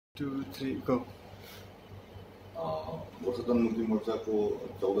2, 3, go. गोर्खाजन मुक्ति मोर्चाको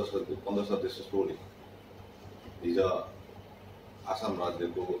 15 सदस्य टोली हिजो आसाम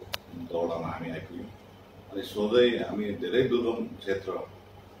राज्यको दौडामा हामी आइपुग्यौँ अनि सोझै हामी धेरै दुर्गम क्षेत्र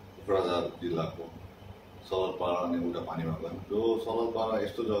कोक्राझार जिल्लाको सरलपारा अनि उल्टा पानीमा गयौँ। जो सरलपारा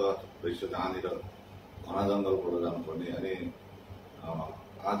यस्तो जग्गा रहेछ जहाँनिर घना जङ्गलबाट जानुपर्ने अनि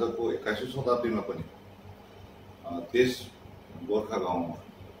आजको 21औं शताब्दीमा पनि त्यस गोर्खा गाउँमा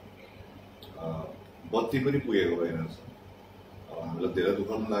बत्ती पनि पुगेको रहेनछ। हामीलाई धेरै दुःख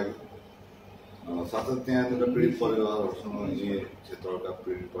पनि लाग्यो। साथै त्यहाँनिर पीडित परिवारहरूसँग यी क्षेत्रका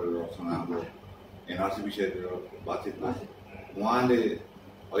पीडित परिवारहरूसँग हाम्रो एनआरस विषयतिर बातचित भयो। उहाँले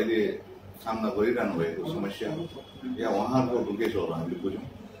अहिले सामना गरिरहनु भएको समस्या या उहाँहरूको दुखेसोहरू हामीले बुझ्यौँ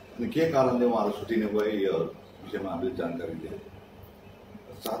अनि के कारणले उहाँहरू छुटिने भए यो विषयमा हामीले जानकारी दियौँ।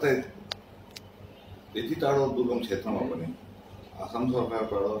 साथै यति टाढो दुर्गम क्षेत्रमा पनि आसाम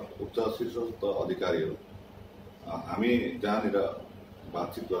सरकारबाट उच्च शीर्षस्थ अधिकारीहरू हामी जहाँनिर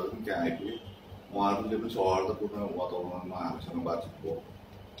बातचित गरेर त्यहाँ आइपुगे। उहाँहरूले पनि सौहार्दपूर्ण वातावरणमा हामीसँग बातचित भयो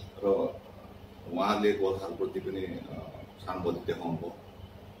र उहाँले गोर्खाहरूप्रति पनि सहानुभूति देखाउनु भयो।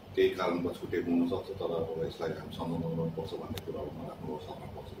 केही कारणबाट छुटेको हुनसक्छ तर अब यसलाई हामी सम्झाउन गर्नुपर्छ भन्ने कुराहरूमा राख्नुभयो सरकार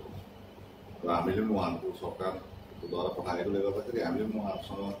पक्षबाट र हामीले पनि उहाँहरूको सरकारद्वारा पठाएकोले गर्दाखेरि हामीले पनि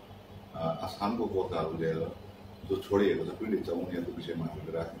उहाँहरूसँग आसामको गोर्खाहरू लिएर जो छोडिएको छ पीडित छ उनीहरूको विषयमा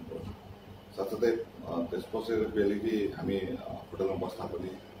हामीले राख्नुपर्छ। साथसाथै त्यसपछि बेलुकी हामी होटलमा बस्दा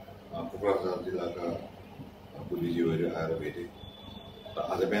पनि कोक्राझार जिल्लाका बुद्धिजीवीहरू आएर भेटे र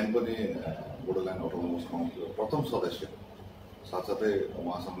आज बिहान पनि बोडोल्यान्ड अटोनोमस काउन्सिलको प्रथम सदस्य साथसाथै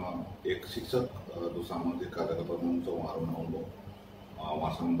उहाँसँग एक शिक्षक जो सामाजिक कार्यकर्ता हुनुहुन्छ उहाँहरू आउनुभयो।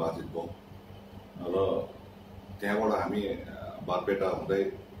 उहाँसँग बातचित भयो र त्यहाँबाट हामी बारपेटा हुँदै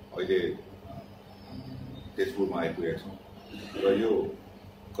अहिले तेजपुरमा आइपुगेका छौँ र यो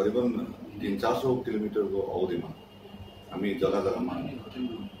करिबन 300-400 किलोमिटरको अवधिमा हामी जग्गा जग्गामा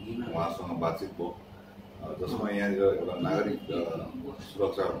उहाँसँग बातचित भयो जसमा यहाँनिर एउटा नागरिक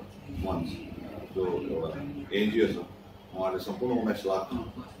सुरक्षा मञ्च जो एउटा एनजिओ छ उहाँले सम्पूर्ण 19 लाख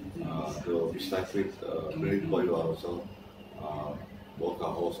जो विस्थापित पीडित परिवारहरू छ गोर्खा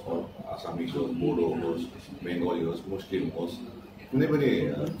होस् आसामिस होस् बोडो होस् बेङ्गली होस् मुस्लिम होस् कुनै पनि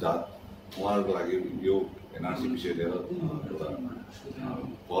जात उहाँहरूको लागि यो एनआरसी विषय लिएर एउटा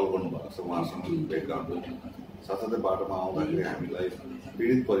कल गर्नुभएको छ। उहाँसँग भेटघाट भयो। साथसाथै बाटोमा आउँदाखेरि हामीलाई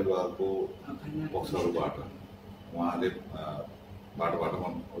पीडित परिवारको पक्षहरूबाट उहाँले बाटोमा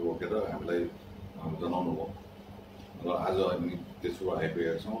रोकेर हामीलाई जनाउनु भयो र आज हामी तेजपुर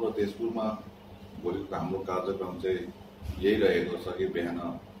आइपुगेका छौँ र तेजपुरमा भोलिको हाम्रो कार्यक्रम चाहिँ यही रहेको छ कि बिहान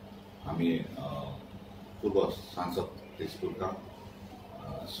हामी पूर्व सांसद तेजपुरका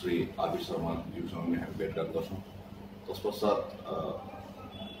श्री आबि शर्माज्यूसँग हामी भेटघाट गर्छौँ। तत्पश्चात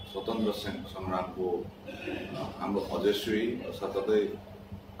स्वतन्त्र सङ्ग्रामको हाम्रो अजस्वी साथसाथै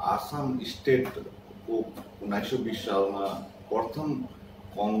आसाम स्टेटको 1920 सालमा प्रथम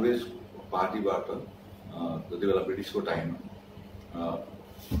कङ्ग्रेस पार्टीबाट जति बेला ब्रिटिसको टाइममा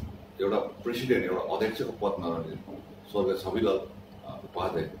एउटा प्रेसिडेन्ट एउटा अध्यक्षको पदमा रहने स्वर्गीय छविलाल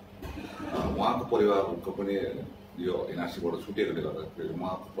उपाध्याय उहाँको परिवारको पनि यो एनआरसीबाट छुटेकोले गर्दाखेरि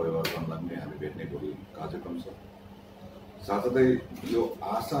उहाँको परिवारजनलाई पनि हामी भेट्ने भोलि कार्यक्रम छ। साथसाथै यो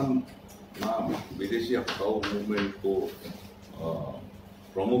आसाममा विदेशी हटाउ मुभमेन्टको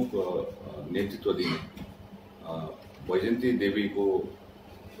प्रमुख नेतृत्व दिने वैजयन्ती देवीको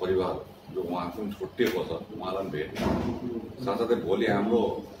परिवार जो उहाँको पनि छुट्टिएको छ उहाँलाई पनि भेट्ने। साथसाथै भोलि हाम्रो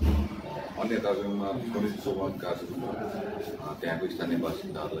अन्य कार्यक्रममा सुनित सोभन कार्यक्रममा त्यहाँको स्थानीय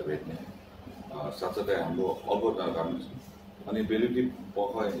बासिन्दाहरूलाई भेट्ने। साथसाथै हाम्रो अर्को कार्यक्रम छ अनि बेलुकी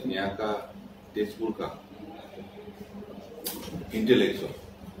पख यहाँका तेजपुरका इन्टेलेक्चुअल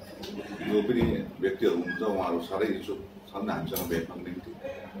जो पनि व्यक्तिहरू हुनुहुन्छ उहाँहरू साह्रै इच्छुक छन् हामीसँग भेट्नको निम्ति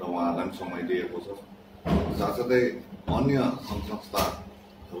र उहाँहरूलाई पनि समय दिएको छ। साथसाथै अन्य सङ्घ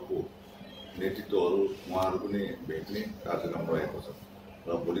संस्थाहरूको नेतृत्वहरू उहाँहरू पनि भेट्ने कार्यक्रम रहेको छ र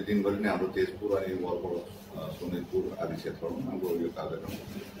भोलि दिनभरि नै हाम्रो तेजपुर अनि वरपर सोनितपुर आदि क्षेत्रमा हाम्रो यो कार्यक्रम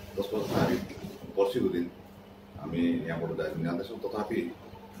त्यसपछि हामी पर्सिको दिन हामी यहाँबाट दार्जिलिङ जाँदैछौँ। तथापि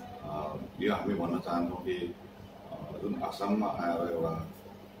यो हामी भन्न चाहन्छौँ कि जुन आसाममा आएर एउटा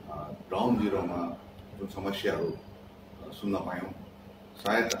ग्राउन्ड जिरोमा जुन समस्याहरू सुन्न पायौँ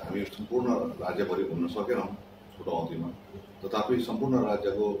सायद हामी सम्पूर्ण राज्यभरि घुम्न सकेनौँ छोटो अवधिमा तथापि सम्पूर्ण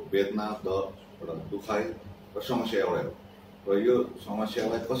राज्यको वेदना दर एउटा दुखाइ र समस्या एउटै हो र यो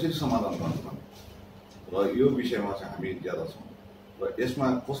समस्यालाई कसरी समाधान गर्नुपर्ने र यो विषयमा चाहिँ हामी ज्यादा छौँ र यसमा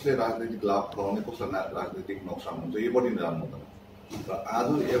कसले राजनीतिक लाभ खुवाउने कसलाई राजनीतिक नोक्सान हुन्छ योपट्टि जान्नु हुँदैन। र आज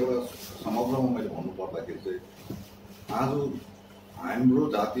एउटा समग्रमा मैले भन्नुपर्दाखेरि चाहिँ आज हाम्रो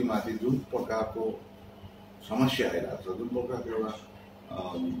जातिमाथि जुन प्रकारको समस्या आइरहेको छ, जुन प्रकारको एउटा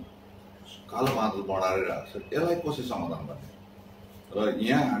कालो बादल बढाइरहेको छ, यसलाई कसरी समाधान गर्ने? र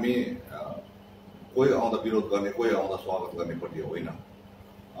यहाँ हामी कोही आउँदा विरोध गर्ने, कोही आउँदा स्वागत गर्नेपट्टि होइन,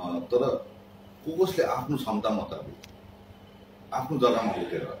 तर कसले आफ्नो क्षमता मुताबिक आफ्नो जग्गामा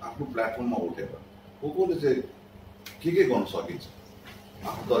उठेर, आफ्नो प्लेटफर्ममा उठेर कसले चाहिँ के गर्न सकिन्छ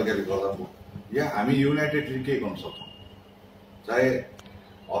आफ्नो तरिकाले गर्दा या हामी युनाइटेडली के गर्न सक्छौँ, चाहे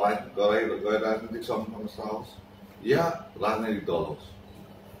गैर राजनीतिक संस्था होस् या राजनैतिक दल होस्।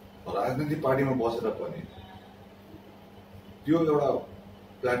 राजनीतिक पार्टीमा बसेर पनि त्यो एउटा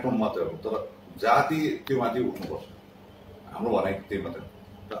प्लेटफर्म मात्रै हो, तर जाति त्यो माथि उठ्नुपर्छ। हाम्रो भनाइ त्यही मात्रै।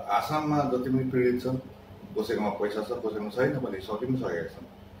 र आसाममा जति पनि पीडित छन्, कसैकोमा पैसा छ, कसैकोमा छैन भने सकिन सकेका छन्,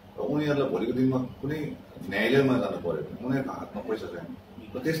 र उनीहरूलाई भोलिको दिनमा कुनै न्यायालयमा जानु पर्यो भने उनीहरूको हातमा पैसा छैन,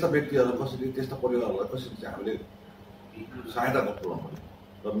 र त्यस्ता व्यक्तिहरूलाई कसरी, त्यस्ता परिवारहरूलाई कसरी चाहिँ हामीले सहायता पुर्याउनु पर्यो।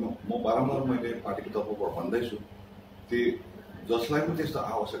 र म बारम्बार मैले पार्टीको तर्फबाट भन्दैछु कि जसलाई पनि त्यस्तो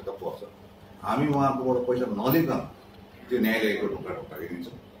आवश्यकता पर्छ हामी उहाँकोबाट पैसा नलिकन त्यो न्यायालयको ढोका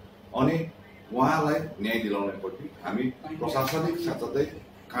हिँड्छौँ, अनि उहाँलाई न्याय दिलाउनेपट्टि हामी प्रशासनिक साथसाथै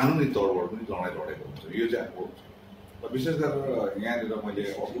कानुनी तौरबाट पनि लडाइँ लडेको हुन्छ। यो चाहिँ अब र विशेष गरेर यहाँनिर मैले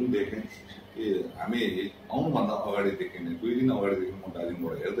अघि देखेँ कि हामी आउनुभन्दा अगाडिदेखि नै 2 दिन अगाडिदेखि म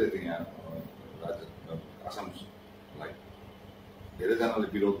दार्जिलिङबाट हेर्दै थिएँ यहाँ आसामलाई धेरैजनाले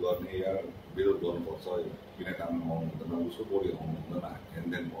विरोध गर्ने या विरोध गर्नुपर्छ, किन काम आउनु हुँदैन, उसको बोली आउनु हुँदैन,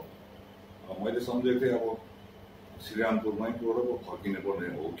 हेनदेन भयो। मैले सम्झेको थिएँ अब श्रीरामपुरमै कोबाट फर्किनु पर्ने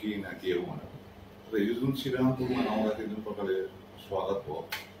हो कि न के हो भनेर। र यो जुन श्रीरामपुरमा आउँदाखेरि जुन प्रकारले स्वागत भयो,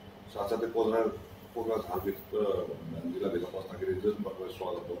 साथसाथै पोखरा झारभित्र जिल्लाभित्र बस्दाखेरि जुन प्रकारले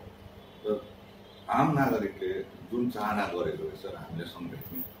स्वागत भयो, र आम नागरिकले जुन चाहना गरेको रहेछ हामीले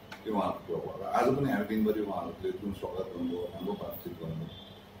सम्झेको त्यो उहाँको कुरा भयो। र आज पनि हामी दिनभरि उहाँहरूले जुन स्वागत गर्नुभयो, हाम्रो बातचित गर्नुभयो,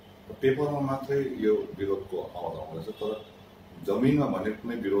 पेपरमा मात्रै यो विरोधको आवाज आउँदैछ, तर जमिनमा भने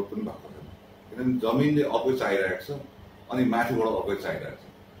कुनै विरोध पनि भएको छैन। किनभने जमिनले अर्कै चाहिरहेको छ अनि माथिबाट अर्कै चाहिरहेको छ।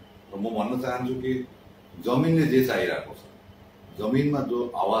 र म भन्न चाहन्छु कि जमिनले जे चाहिरहेको छ, जमिनमा जो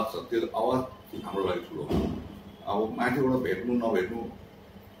आवाज छ त्यो आवाज हाम्रो लागि ठुलो हो। अब माथिबाट भेट्नु नभेट्नु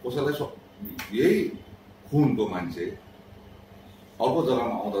कसैलाई यही खुनको मान्छे अर्को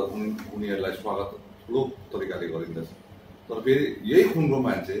जग्गामा आउँदा उनीहरूलाई स्वागत ठुलो तरिकाले गरिँदछ, तर फेरि यही खुनको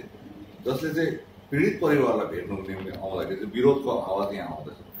मान्छे जसले चाहिँ पीडित परिवारलाई भेट्नु निम्ति आउँदाखेरि चाहिँ विरोधको आवाज यहाँ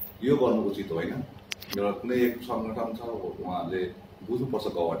आउँदैछ। यो गर्नु उचित होइन। एउटा कुनै एक सङ्गठन छ, उहाँहरूले बुझ्नुपर्छ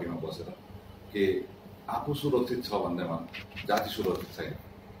गौहाटीमा बसेर कि आफू सुरक्षित छ भन्दैमा जाति सुरक्षित छैन।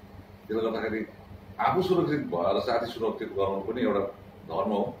 त्यसले गर्दाखेरि आफू सुरक्षित भएर जाति सुरक्षित गराउनु पनि एउटा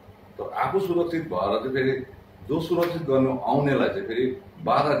धर्म हो, तर आफू सुरक्षित भएर चाहिँ फेरि जो सुरक्षित गर्नु आउनेलाई चाहिँ फेरि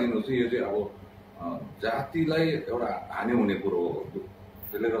बाधा दिनु चाहिँ यो चाहिँ अब जातिलाई एउटा हानि हुने कुरो हो।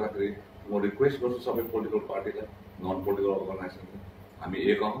 त्यसले गर्दाखेरि म रिक्वेस्ट गर्छु सबै पोलिटिकल पार्टीलाई, नन पोलिटिकल अर्गनाइजेसनलाई, हामी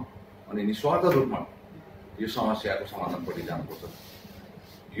एक हौँ अनि निस्वार्थ रूपमा यो समस्याको समाधानपट्टि जानुपर्छ।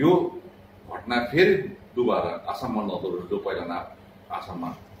 यो घटना फेरि दुबारा आसाममा नदोहोरियोस्, जो पहिला आसाममा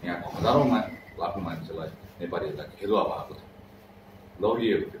यहाँको हजारौँमा लाखौँ मान्छेलाई नेपालीहरूलाई खेदुवा भएको थियो,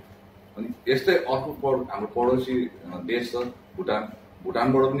 लगिएको थियो। अनि यस्तै अर्को हाम्रो पडोसी देश छ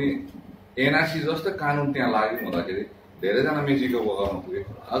भुटानबाट पनि एनआरस जस्तै कानुन त्यहाँ लागु हुँदाखेरि धेरैजना मेजिको बगाउन पुगे,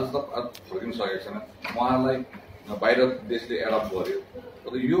 आज त फर्किन सकेको छैन। उहाँहरूलाई बाहिर देशले एडप्ट गर्यो,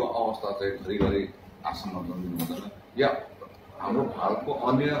 तर यो अवस्था चाहिँ घरिघरि आसाममा जन्मिनु हुँदैन या हाम्रो भारतको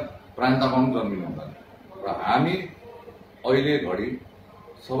अन्य प्रान्तमा पनि जन्मिनु हुँदैन। र हामी अहिले घडी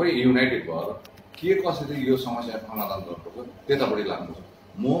सबै युनाइटेड भएर के कसरी यो समस्या समाधान गर्नुपर्छ त्यतापट्टि लाग्नुपर्छ।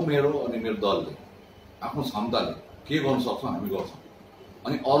 म मेरो अनि मेरो दलले आफ्नो क्षमताले के गर्न सक्छौँ हामी गर्छौँ,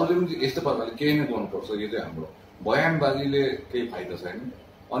 अनि अरूले पनि यस्तै प्रकारले केही नै गर्नुपर्छ। यो चाहिँ हाम्रो बयानबाजीले केही फाइदा छैन,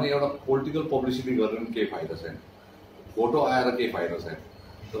 अनि एउटा पोलिटिकल पब्लिसिटी गरेर पनि केही फाइदा छैन, फोटो आएर केही फाइदा छैन।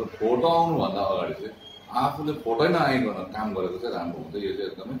 तर फोटो आउनुभन्दा अगाडि चाहिँ आफूले फोटै नआइकन काम गरेको चाहिँ राम्रो हुन्छ। यो चाहिँ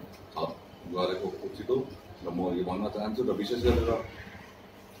एकदमै गरेको उचित हो र म यो भन्न चाहन्छु। र विशेष गरेर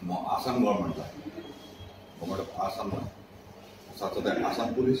म आसाम गभर्मेन्ट आसाममा साथसाथै आसाम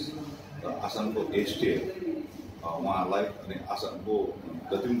पुलिस र आसामको ASTF उहाँहरूलाई अनि आसामको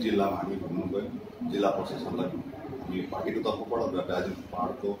जति पनि जिल्लामा हामी घुम्नु गयौँ, जिल्ला प्रशासनलाई हामी पार्टीको तर्फबाट र दार्जिलिङ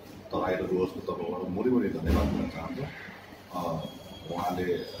पाहाडको तराई र डुवर्सको तर्फबाट मुरी धन्यवाद दिन चाहन्छु। उहाँले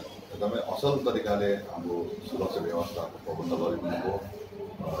एकदमै असल तरिकाले हाम्रो सुरक्षा व्यवस्थाको प्रबन्ध गरिदिनुभयो।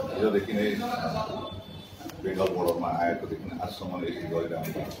 हिजोदेखि नै बेङ्गल बोर्डरमा आएकोदेखि आजसम्म यसरी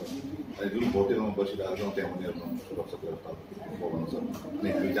गरिरहनु भएको छ। अनि जुन होटेलमा बसिरहेको छौँ त्यहाँ उनीहरूको सुरक्षा व्यवस्था प्रबन्ध छ, अनि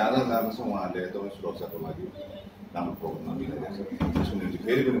हामी जाँदैछौँ उहाँहरूले एकदमै सुरक्षाको लागि राम्रो प्रबन्ध मिलाइरहेको छ। त्यसको निम्ति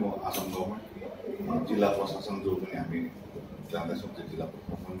फेरि पनि म आसाम गभर्मेन्ट जिल्ला प्रशासन जो पनि हामी जाँदैछौँ त्यो जिल्ला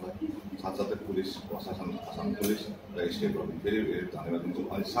प्रशासनलाई, साथसाथै पुलिस प्रशासन, आसाम पुलिस र एसटिएफलाई फेरि धन्यवाद दिन्छौँ।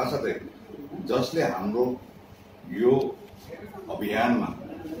 अनि साथसाथै जसले हाम्रो यो अभियानमा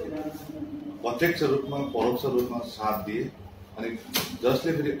प्रत्यक्ष रूपमा परोक्ष रूपमा साथ दिए अनि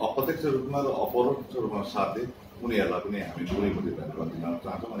जसले फेरि अप्रत्यक्ष रूपमा र अपरोक्ष रूपमा साथ दिए उनीहरूलाई पनि हामी पूरै धन्यवाद दिन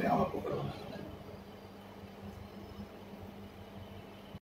चाहन्छौँ अनि आभार प्रकट गर्न चाहन्छौँ।